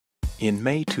In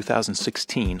May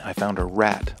 2016, I found a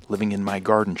rat living in my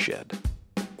garden shed.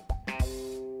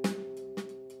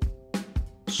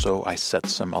 So I set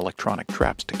some electronic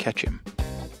traps to catch him.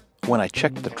 When I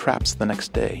checked the traps the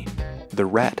next day, the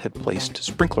rat had placed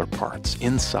sprinkler parts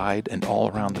inside and all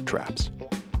around the traps.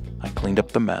 I cleaned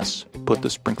up the mess, put the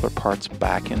sprinkler parts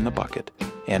back in the bucket,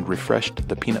 and refreshed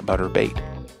the peanut butter bait.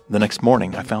 The next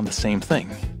morning, I found the same thing.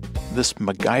 This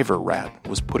MacGyver rat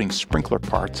was putting sprinkler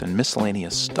parts and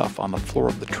miscellaneous stuff on the floor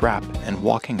of the trap and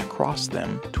walking across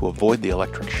them to avoid the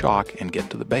electric shock and get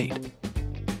to the bait.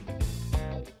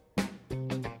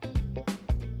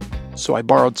 So I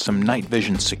borrowed some night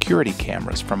vision security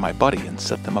cameras from my buddy and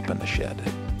set them up in the shed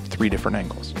at 3 different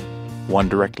angles. One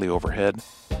directly overhead,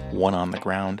 one on the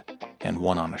ground, and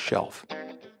one on a shelf.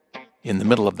 In the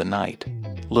middle of the night,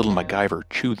 little MacGyver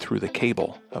chewed through the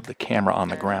cable of the camera on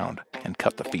the ground and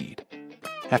cut the feed.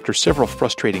 After several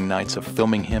frustrating nights of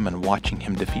filming him and watching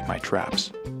him defeat my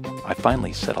traps, I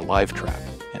finally set a live trap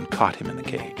and caught him in the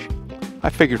cage. I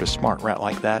figured a smart rat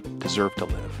like that deserved to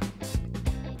live.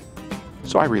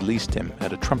 So I released him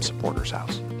at a Trump supporter's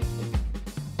house.